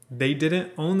year. They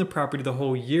didn't own the property the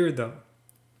whole year though,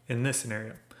 in this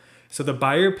scenario. So the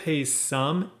buyer pays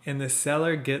some and the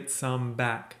seller gets some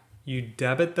back. You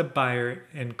debit the buyer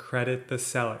and credit the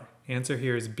seller. Answer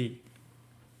here is B.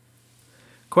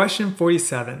 Question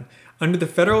 47. Under the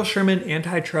Federal Sherman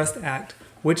Antitrust Act,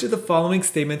 which of the following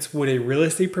statements would a real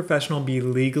estate professional be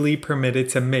legally permitted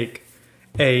to make?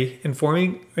 A,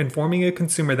 informing a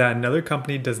consumer that another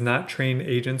company does not train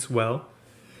agents well.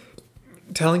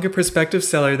 Telling a prospective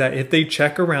seller that if they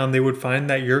check around, they would find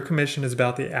that your commission is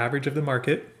about the average of the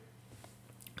market.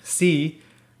 C,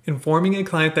 informing a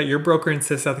client that your broker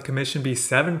insists that the commission be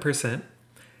 7%.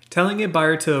 Telling a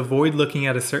buyer to avoid looking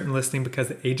at a certain listing because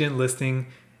the agent listing,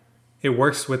 it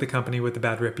works with a company with a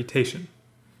bad reputation.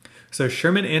 So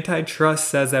Sherman Antitrust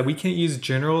says that we can't use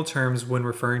general terms when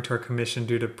referring to our commission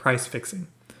due to price fixing.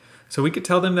 So we could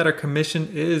tell them that our commission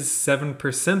is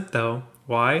 7% though.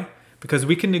 Why? Because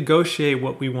we can negotiate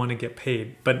what we want to get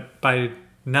paid. But by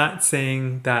not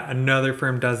saying that another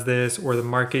firm does this or the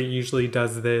market usually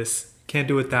does this, can't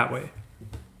do it that way.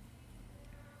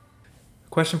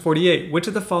 Question 48. Which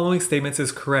of the following statements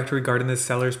is correct regarding the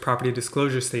seller's property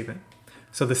disclosure statement?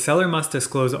 So the seller must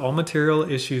disclose all material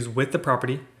issues with the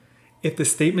property. If the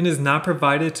statement is not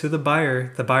provided to the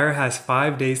buyer has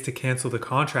 5 days to cancel the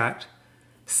contract.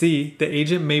 C, the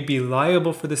agent may be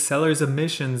liable for the seller's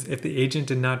omissions if the agent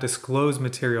did not disclose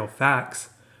material facts.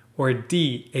 Or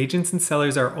D, agents and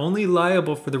sellers are only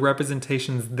liable for the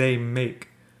representations they make.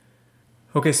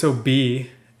 Okay, so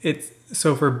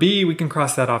for B, we can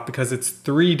cross that off because it's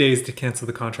 3 days to cancel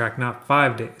the contract, not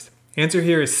 5 days. Answer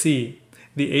here is C.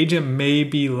 The agent may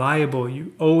be liable.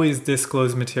 You always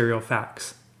disclose material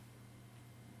facts.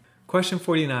 Question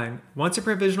 49. Once a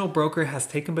provisional broker has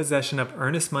taken possession of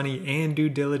earnest money and due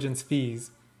diligence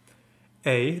fees,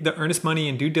 A, the earnest money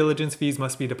and due diligence fees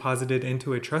must be deposited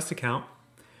into a trust account.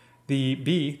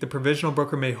 B, the provisional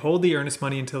broker may hold the earnest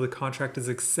money until the contract is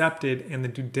accepted and the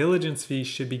due diligence fee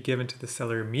should be given to the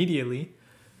seller immediately.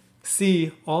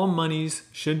 C, all monies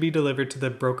should be delivered to the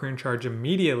broker in charge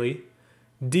immediately.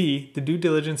 D, the due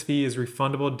diligence fee is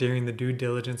refundable during the due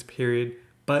diligence period,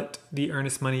 but the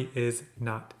earnest money is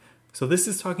not. So this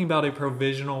is talking about a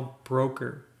provisional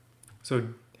broker. So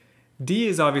D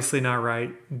is obviously not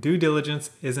right. Due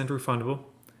diligence isn't refundable.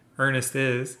 Earnest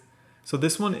is. So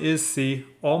this one is C.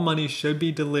 All money should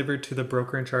be delivered to the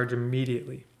broker in charge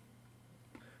immediately.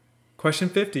 Question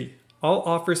 50. All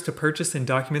offers to purchase and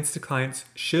documents to clients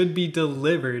should be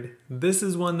delivered. This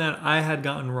is one that I had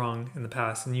gotten wrong in the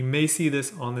past, and you may see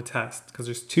this on the test because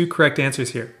there's 2 correct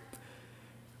answers here.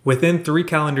 Within 3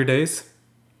 calendar days,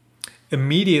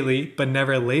 immediately but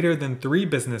never later than 3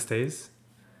 business days,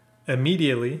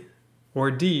 immediately,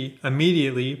 or D,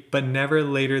 immediately but never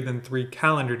later than 3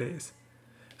 calendar days.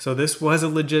 So this was a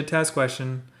legit test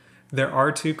question. There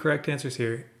are 2 correct answers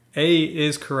here. A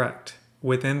is correct,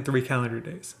 within 3 calendar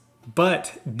days.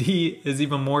 But D is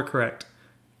even more correct,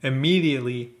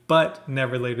 immediately but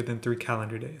never later than 3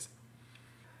 calendar days.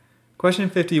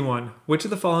 Question 51. Which of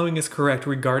the following is correct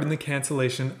regarding the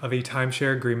cancellation of a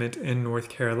timeshare agreement in North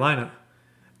Carolina?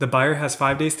 The buyer has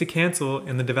 5 days to cancel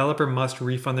and the developer must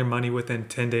refund their money within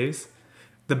 10 days.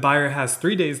 The buyer has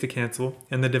 3 days to cancel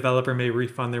and the developer may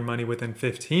refund their money within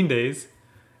 15 days.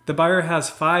 The buyer has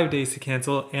 5 days to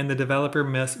cancel and the developer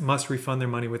must refund their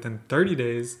money within 30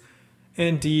 days.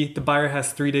 And D, the buyer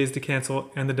has 3 days to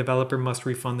cancel and the developer must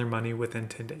refund their money within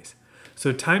 10 days.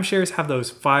 So timeshares have those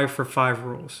 5 for 5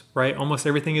 rules, right? Almost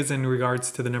everything is in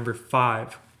regards to the number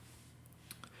 5.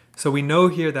 So we know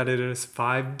here that it is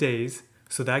 5 days,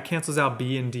 so that cancels out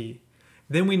B and D.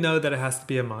 Then we know that it has to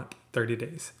be a month, 30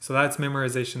 days. So that's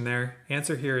memorization there.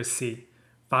 Answer here is C.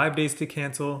 5 days to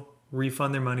cancel,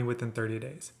 refund their money within 30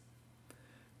 days.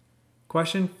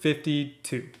 Question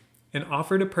 52. An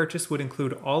offer to purchase would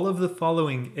include all of the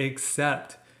following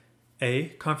except A,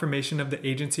 confirmation of the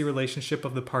agency relationship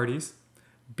of the parties.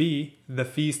 B, the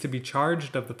fees to be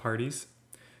charged of the parties.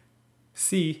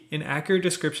 C, an accurate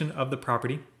description of the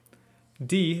property.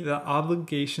 D, the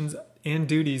obligations and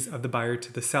duties of the buyer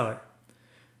to the seller.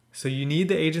 So you need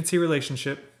the agency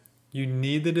relationship, you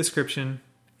need the description,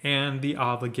 and the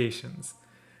obligations.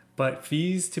 But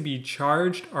fees to be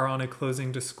charged are on a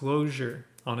closing disclosure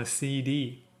on a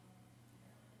CD.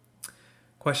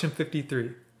 Question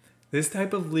 53. This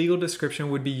type of legal description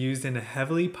would be used in a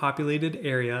heavily populated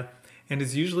area and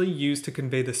is usually used to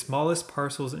convey the smallest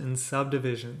parcels in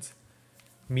subdivisions.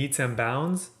 Meets and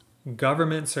bounds,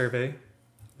 government survey,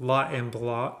 lot and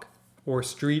block, or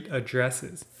street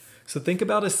addresses. So think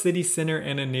about a city center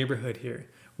and a neighborhood here.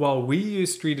 While we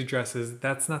use street addresses,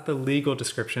 that's not the legal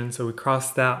description, so we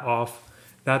cross that off.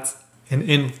 That's an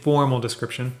informal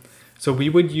description. So we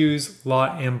would use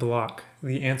lot and block.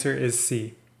 The answer is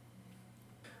C.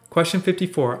 Question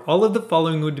 54. All of the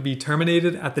following would be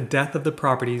terminated at the death of the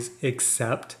properties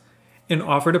except an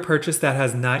offer to purchase that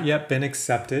has not yet been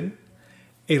accepted,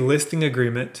 a listing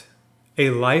agreement,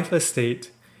 a life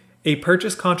estate, a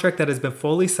purchase contract that has been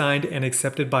fully signed and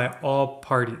accepted by all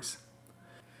parties.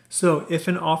 So if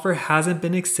an offer hasn't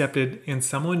been accepted and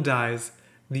someone dies,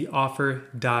 the offer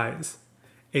dies.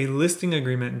 A listing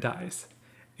agreement dies.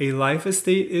 A life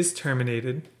estate is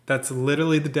terminated. That's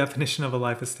literally the definition of a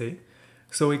life estate.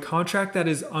 So a contract that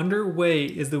is underway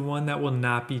is the one that will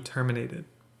not be terminated.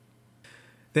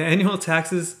 The annual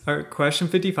taxes are question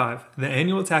 55. The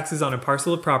annual taxes on a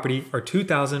parcel of property are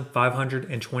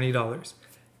 $2,520.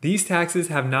 These taxes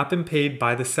have not been paid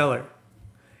by the seller.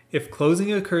 If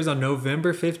closing occurs on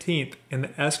November 15th and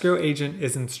the escrow agent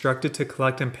is instructed to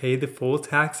collect and pay the full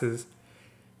taxes,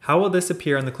 how will this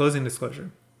appear on the closing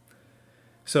disclosure?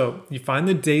 So you find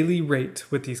the daily rate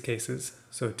with these cases.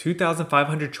 So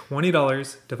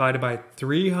 $2,520 divided by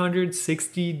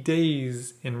 360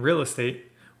 days in real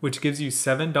estate, which gives you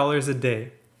 $7 a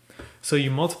day. So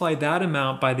you multiply that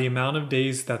amount by the amount of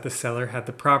days that the seller had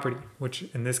the property, which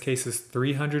in this case is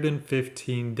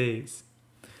 315 days.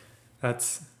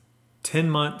 That's 10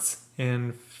 months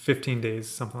and 15 days,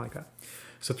 something like that.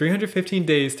 So 315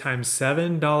 days times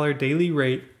 $7 daily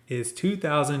rate is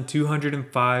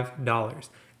 $2,205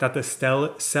 that the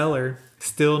seller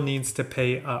still needs to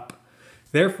pay up.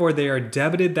 Therefore, they are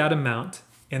debited that amount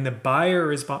and the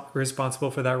buyer is responsible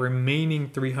for that remaining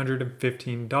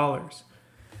 $315.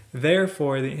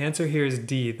 Therefore, the answer here is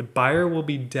D. The buyer will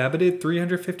be debited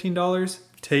 $315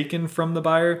 taken from the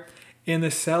buyer, and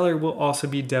the seller will also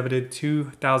be debited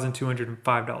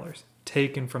 $2,205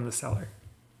 taken from the seller.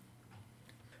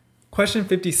 Question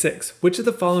 56. Which of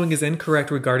the following is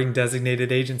incorrect regarding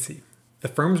designated agency? The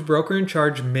firm's broker in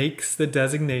charge makes the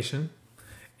designation.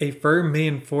 A firm may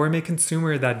inform a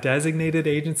consumer that designated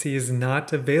agency is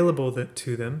not available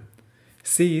to them.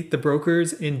 C. The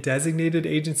brokers in designated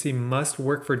agency must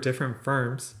work for different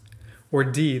firms. Or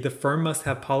D. The firm must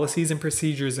have policies and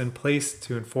procedures in place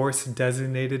to enforce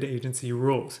designated agency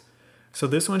rules. So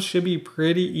this one should be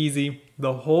pretty easy.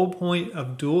 The whole point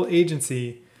of dual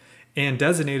agency and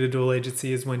designated dual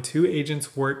agency is when two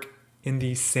agents work in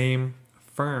the same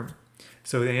firm.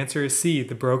 So the answer is C.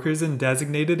 The brokers in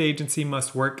designated agency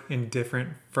must work in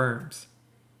different firms.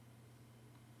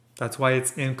 That's why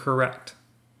it's incorrect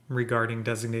regarding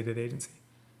designated agency.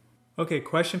 Okay,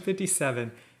 question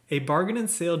 57. A bargain and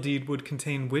sale deed would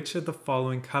contain which of the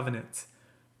following covenants?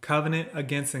 Covenant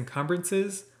against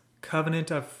encumbrances,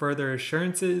 covenant of further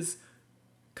assurances,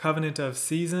 covenant of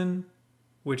season,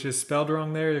 which is spelled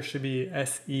wrong there. There should be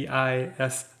S-E-I-S-I-N,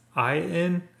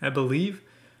 I believe.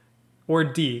 Or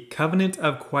D, covenant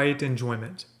of quiet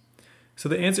enjoyment. So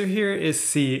the answer here is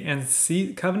C, and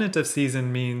C, covenant of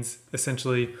season means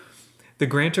essentially the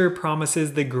grantor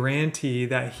promises the grantee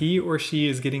that he or she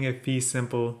is getting a fee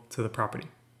simple to the property.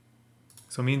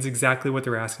 So it means exactly what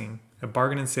they're asking, a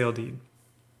bargain and sale deed.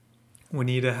 We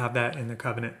need to have that in the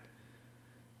covenant.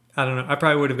 I don't know, I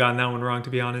probably would have gotten that one wrong to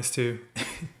be honest too.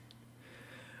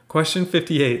 Question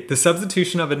 58. The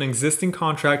substitution of an existing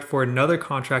contract for another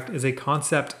contract is a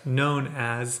concept known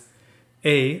as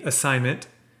A, assignment,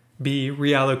 B,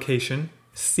 reallocation,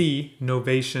 C,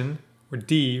 novation, or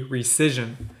D,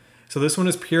 rescission. So this one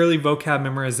is purely vocab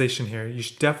memorization here. You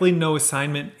should definitely know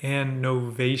assignment and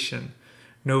novation.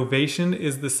 Novation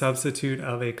is the substitute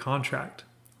of a contract,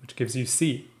 which gives you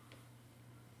C.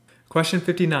 Question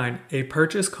 59. A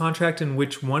purchase contract in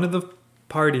which one of the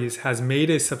parties has made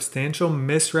a substantial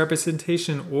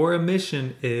misrepresentation or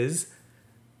omission is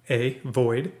A,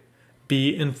 void,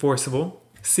 B, enforceable,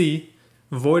 C,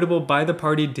 voidable by the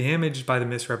party damaged by the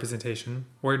misrepresentation,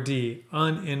 or D,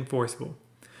 unenforceable.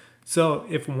 So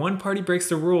if one party breaks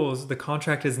the rules, the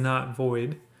contract is not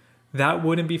void. That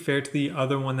wouldn't be fair to the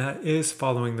other one that is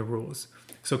following the rules.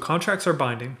 So contracts are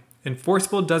binding.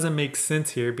 Enforceable doesn't make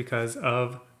sense here because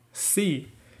of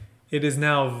C. it is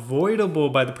now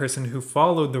voidable by the person who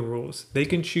followed the rules. They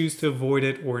can choose to void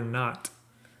it or not.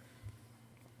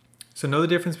 So know the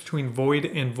difference between void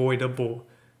and voidable.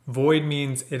 Void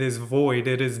means it is void,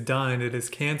 it is done, it is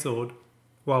canceled,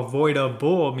 while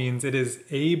voidable means it is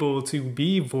able to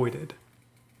be voided.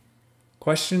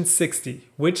 Question 60.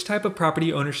 Which type of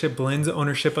property ownership blends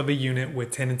ownership of a unit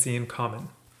with tenancy in common?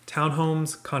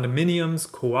 Townhomes, condominiums,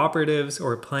 cooperatives,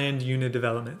 or planned unit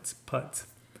developments, PUDs.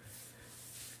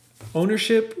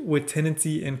 Ownership with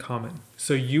tenancy in common.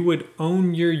 So you would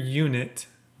own your unit,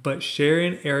 but share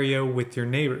an area with your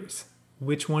neighbors.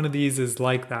 Which one of these is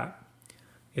like that?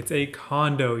 It's a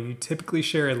condo. You typically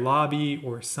share a lobby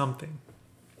or something.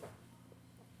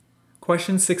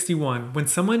 Question 61. When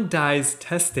someone dies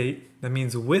testate, that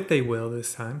means with a will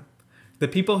this time, the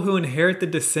people who inherit the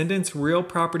descendant's real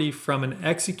property from an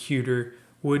executor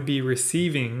would be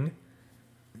receiving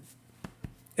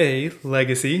A,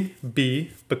 legacy,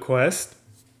 B, bequest,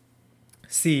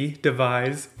 C,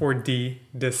 devise, or D,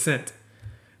 descent.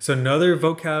 So another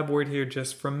vocab word here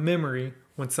just from memory.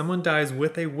 When someone dies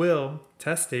with a will,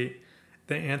 testate,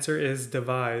 the answer is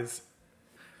devise.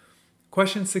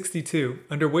 Question 62.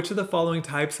 Under which of the following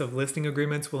types of listing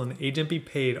agreements will an agent be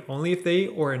paid only if they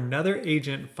or another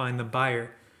agent find the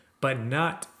buyer, but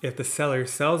not if the seller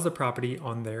sells the property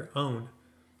on their own?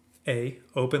 A,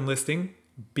 open listing,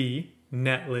 B,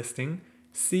 net listing,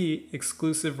 C,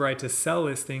 exclusive right to sell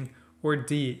listing, or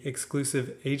D,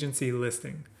 exclusive agency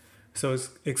listing. So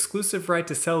exclusive right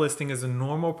to sell listing is a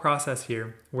normal process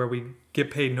here where we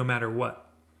get paid no matter what.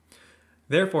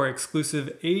 Therefore,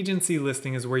 exclusive agency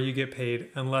listing is where you get paid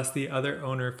unless the other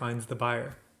owner finds the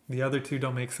buyer. The other two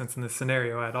don't make sense in this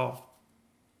scenario at all.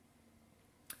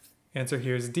 Answer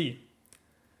here is D.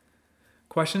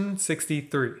 Question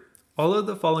 63. All of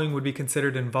the following would be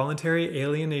considered involuntary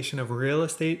alienation of real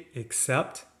estate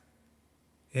except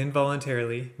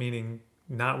involuntarily, meaning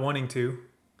not wanting to.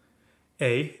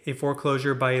 A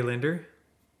foreclosure by a lender.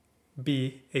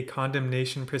 B, a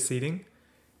condemnation proceeding.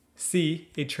 C,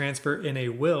 a transfer in a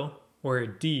will, or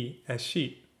D, a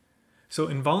sheet. So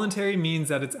involuntary means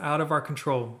that it's out of our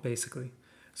control, basically.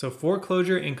 So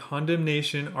foreclosure and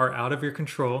condemnation are out of your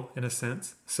control, in a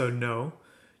sense, so no.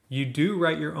 You do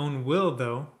write your own will,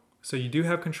 though, so you do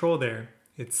have control there.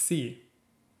 It's C.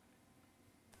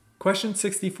 Question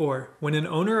 64. When an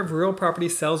owner of real property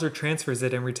sells or transfers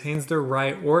it and retains their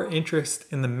right or interest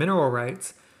in the mineral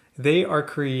rights, they are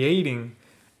creating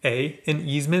A, an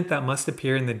easement that must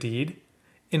appear in the deed,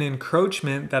 an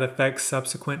encroachment that affects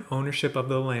subsequent ownership of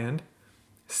the land,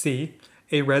 C,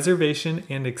 a reservation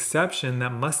and exception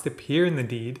that must appear in the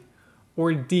deed,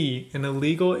 or D, an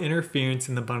illegal interference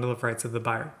in the bundle of rights of the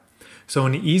buyer. So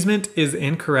an easement is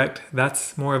incorrect.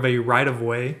 That's more of a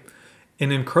right-of-way.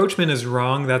 An encroachment is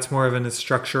wrong. That's more of a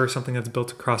structure or something that's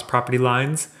built across property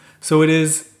lines. So it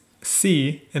is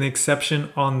C, an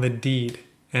exception on the deed,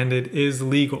 and it is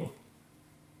legal.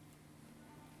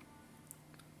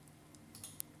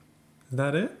 Is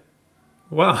that it?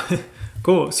 Wow,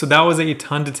 cool. So that was a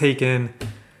ton to take in.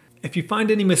 If you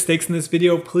find any mistakes in this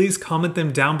video, please comment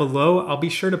them down below. I'll be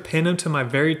sure to pin them to my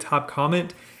very top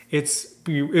comment. It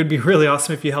would be really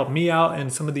awesome if you help me out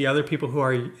and some of the other people who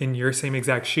are in your same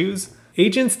exact shoes.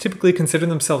 Agents typically consider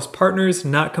themselves partners,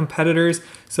 not competitors,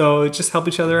 so just help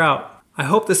each other out. I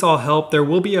hope this all helped. There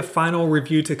will be a final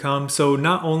review to come, so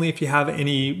not only if you have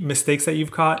any mistakes that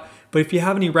you've caught, but if you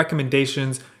have any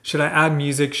recommendations, should I add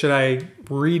music, should I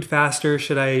read faster,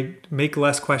 should I make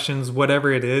less questions,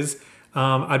 whatever it is,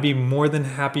 I'd be more than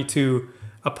happy to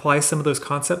apply some of those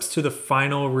concepts to the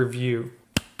final review.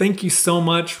 Thank you so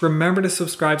much. Remember to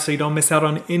subscribe so you don't miss out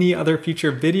on any other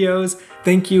future videos.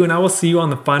 Thank you, and I will see you on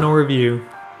the final review.